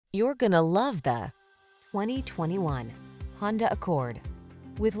You're gonna love the 2021 Honda Accord.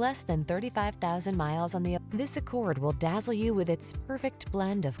 With less than 35,000 miles on this Accord will dazzle you with its perfect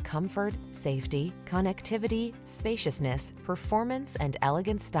blend of comfort, safety, connectivity, spaciousness, performance, and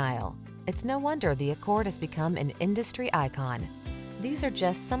elegant style. It's no wonder the Accord has become an industry icon. These are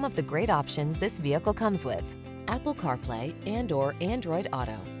just some of the great options this vehicle comes with: Apple CarPlay and/or Android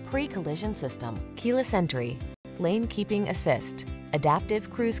Auto, pre-collision system, keyless entry, lane keeping assist, adaptive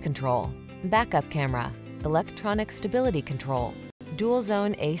cruise control, backup camera, electronic stability control, dual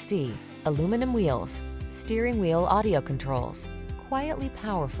zone AC, aluminum wheels, steering wheel audio controls. Quietly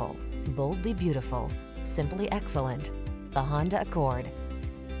powerful, boldly beautiful, simply excellent. The Honda Accord.